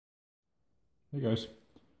Hey guys,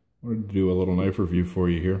 wanted to do a little knife review for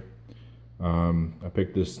you here. I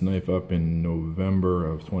picked this knife up in November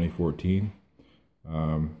of 2014.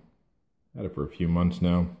 Had it for a few months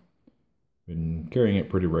now. Been carrying it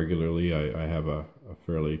pretty regularly. I have a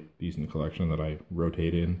fairly decent collection that I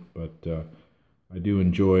rotate in, but I do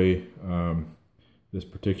enjoy this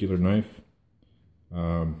particular knife.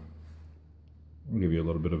 I'll give you a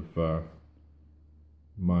little bit of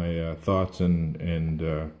my thoughts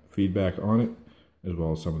and feedback on it, as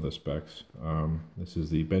well as some of the specs. This is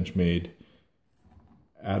the Benchmade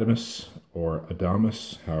Adamas, or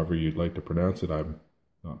Adamas, however you'd like to pronounce it. I'm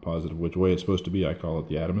not positive which way it's supposed to be. I call it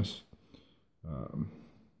the Adamas,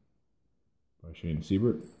 by Shane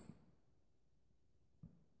Siebert. Of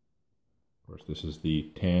course, this is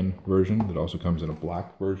the tan version that also comes in a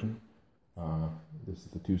black version. This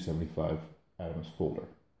is the 275 Adamas folder.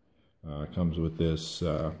 Comes with this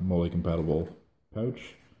MOLLE compatible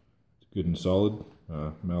pouch. It's good and solid.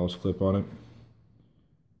 Malice clip on it.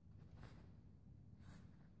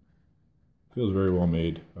 Feels very well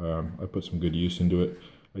made. I put some good use into it.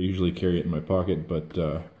 I usually carry it in my pocket, but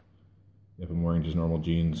if I'm wearing just normal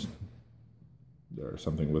jeans or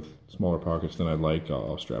something with smaller pockets than I'd like,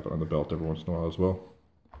 I'll strap it on the belt every once in a while as well.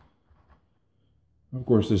 Of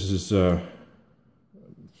course, this is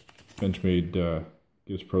Benchmade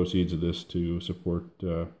gives proceeds of this to support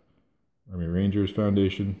Army Rangers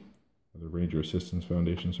Foundation, the Ranger Assistance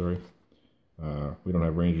Foundation, sorry. We don't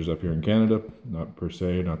have Rangers up here in Canada, not per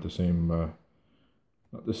se, not the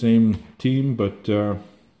same team, but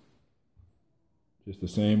just the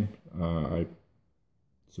same. I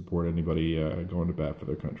support anybody going to bat for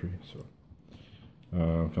their country. So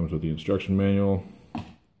comes with the instruction manual, of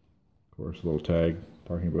course, a little tag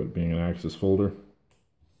talking about it being an Axis folder.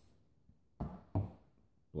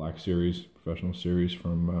 Black series, professional series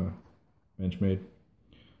from Benchmade.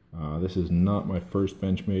 This is not my first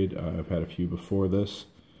Benchmade. I've had a few before this,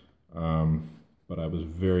 but I was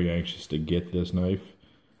very anxious to get this knife.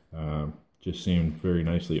 Just seemed very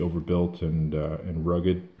nicely overbuilt and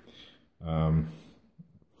rugged.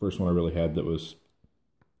 First one I really had that was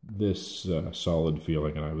this solid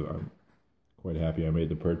feeling, and I'm quite happy I made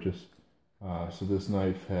the purchase. So this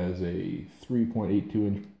knife has a 3.82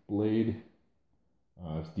 inch blade.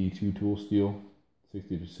 It's D2 tool steel,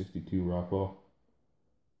 60 to 62 Rockwell.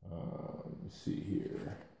 Let's see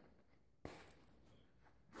here.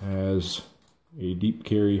 Has a deep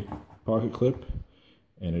carry pocket clip,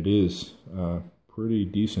 and it is pretty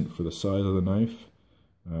decent for the size of the knife.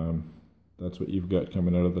 That's what you've got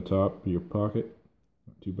coming out of the top of your pocket.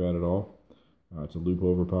 Not too bad at all. It's a loop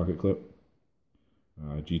over pocket clip.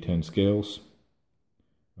 G10 scales.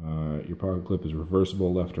 Your pocket clip is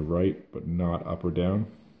reversible left to right, but not up or down.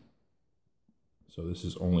 So this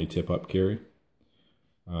is only tip-up carry.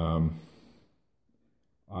 I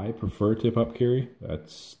prefer tip-up carry.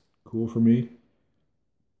 That's cool for me.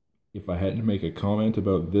 If I had to make a comment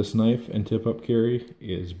about this knife and tip-up carry,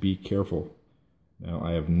 is be careful. Now,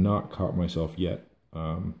 I have not caught myself yet,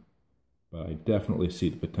 but I definitely see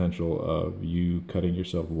the potential of you cutting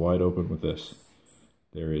yourself wide open with this.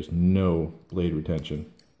 There is no blade retention.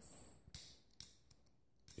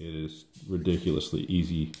 It is ridiculously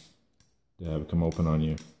easy to have it come open on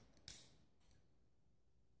you.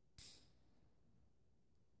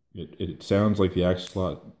 It sounds like the Axis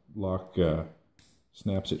lock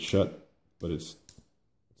snaps it shut, but it's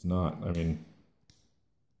not. I mean,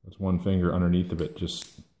 that's one finger underneath of it,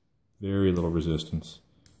 just very little resistance.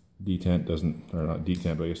 Detent doesn't, or not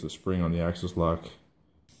detent, but I guess the spring on the Axis lock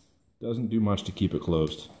doesn't do much to keep it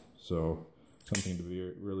closed. So something to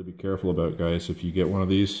really be careful about, guys. If you get one of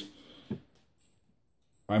these,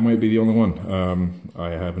 I might be the only one. I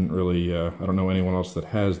haven't really, I don't know anyone else that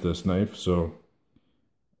has this knife, so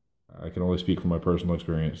I can only speak from my personal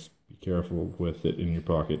experience. Be careful with it in your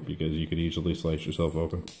pocket, because you could easily slice yourself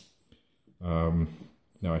open.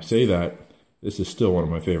 Now I say that, this is still one of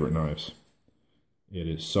my favorite knives. It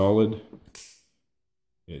is solid.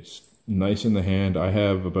 It's nice in the hand. I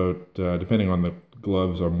have about, depending on the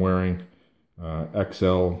gloves I'm wearing,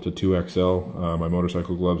 XL to 2XL. My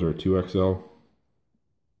motorcycle gloves are 2XL.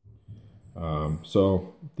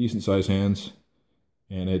 So decent size hands,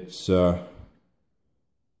 and it's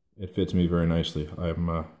it fits me very nicely. I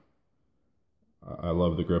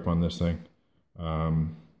love the grip on this thing.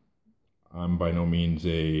 I'm by no means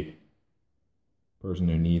a person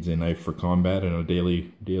who needs a knife for combat on a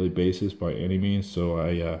daily basis by any means. So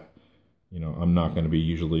you know, I'm not going to be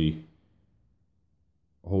usually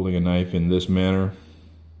holding a knife in this manner.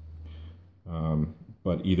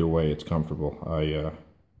 But either way, it's comfortable. I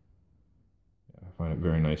find it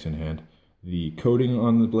very nice in hand. the coating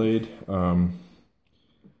on the blade.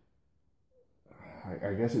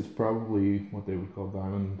 I guess it's probably what they would call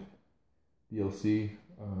diamond DLC.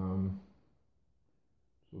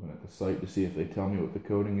 Looking at the site to see if they tell me what the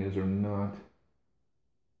coating is or not.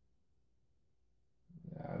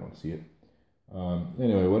 I don't see it.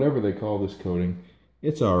 Anyway, whatever they call this coating,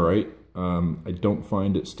 it's alright. I don't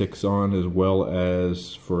find it sticks on as well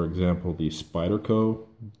as, for example, the Spyderco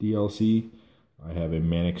DLC. I have a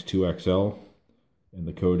Manix 2XL, and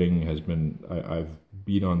the coating has been, I've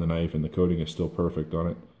beat on the knife and the coating is still perfect on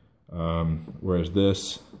it. Whereas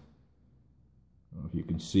this, I don't know if you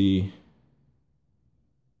can see,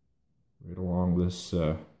 right along this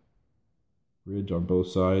ridge on both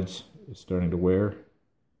sides, it's starting to wear,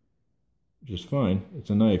 which is fine. It's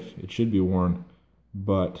a knife, it should be worn,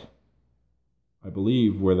 but I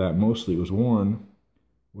believe where that mostly was worn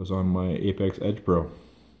was on my Apex Edge Pro.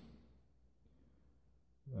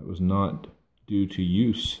 That was not due to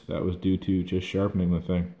use, that was due to just sharpening the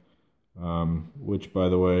thing. Which, by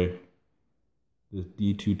the way, this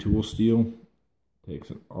D2 tool steel takes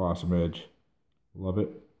an awesome edge. Love it.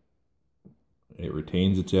 It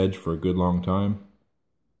retains its edge for a good long time.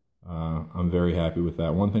 I'm very happy with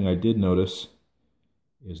that. One thing I did notice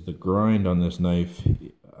is the grind on this knife.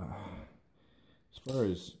 As far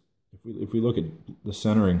as if we look at the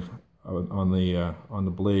centering on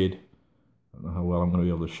the blade, I don't know how well I'm going to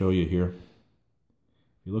be able to show you here.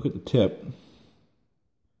 If you look at the tip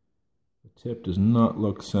does not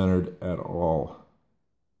look centered at all.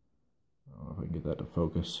 I don't know if I can get that to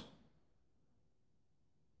focus.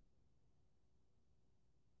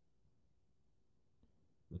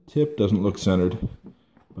 The tip doesn't look centered,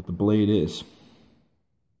 but the blade is.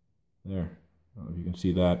 There. I don't know if you can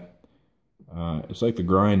see that. It's like the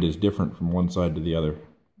grind is different from one side to the other.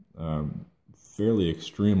 Fairly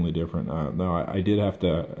extremely different. Now I did have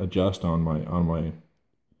to adjust on my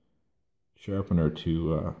sharpener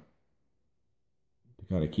to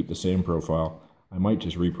kind of keep the same profile. I might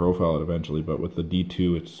just reprofile it eventually, but with the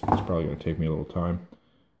D2 it's probably going to take me a little time.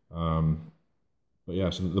 But yeah,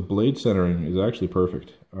 so the blade centering is actually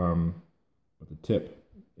perfect, but the tip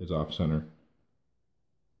is off center.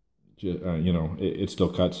 You know, it still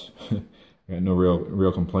cuts. I got no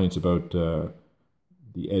real complaints about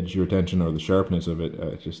the edge retention or the sharpness of it.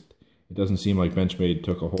 It doesn't seem like Benchmade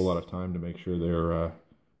took a whole lot of time to make sure their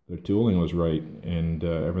tooling was right and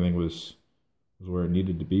everything was where it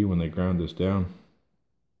needed to be when they ground this down.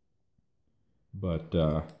 But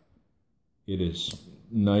it is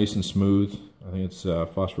nice and smooth. I think it's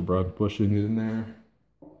phosphor bronze bushing in there.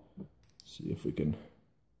 Let's see if we can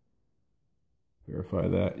verify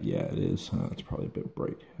that. Yeah, it is. It's probably a bit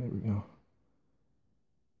bright. There we go.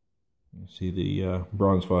 You see the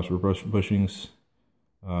bronze phosphor bushings.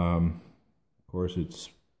 Of course, it's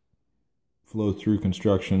flow through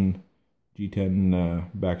construction,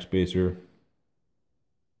 G10 backspacer.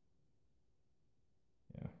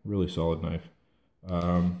 Yeah, really solid knife.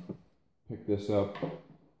 Picked this up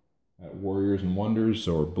at Warriors and Wonders,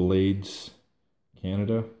 or Blades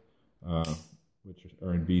Canada, which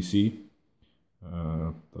are in BC.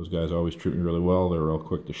 Those guys always treat me really well. They're real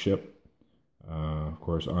quick to ship. Of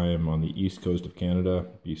course, I am on the east coast of Canada,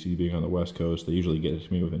 BC being on the west coast. They usually get it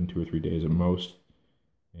to me within 2 or 3 days at most.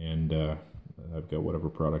 And I've got whatever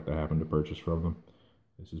product I happen to purchase from them.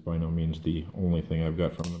 This is by no means the only thing I've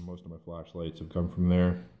got from them. Most of my flashlights have come from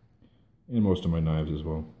there, and most of my knives as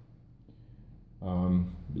well.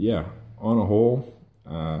 Yeah, on a whole,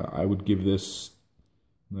 I would give this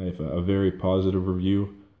knife a very positive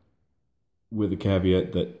review, with the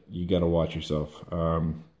caveat that you got to watch yourself.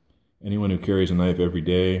 Anyone who carries a knife every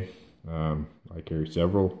day, I carry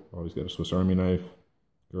several. Always got a Swiss Army knife,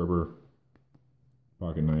 Gerber,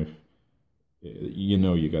 pocket knife. You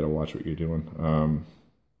know you got to watch what you're doing.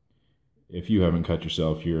 If you haven't cut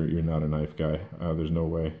yourself, you're not a knife guy. There's no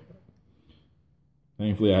way.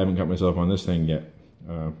 Thankfully, I haven't cut myself on this thing yet.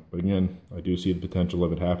 But again, I do see the potential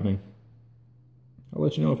of it happening. I'll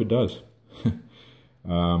let you know if it does.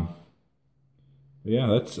 Yeah,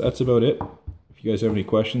 that's about it. If you guys have any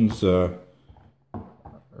questions, or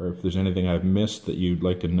if there's anything I've missed that you'd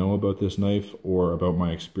like to know about this knife or about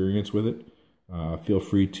my experience with it, feel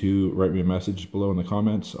free to write me a message below in the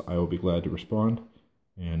comments. I will be glad to respond.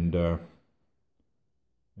 And yeah,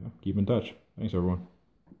 keep in touch. Thanks, everyone.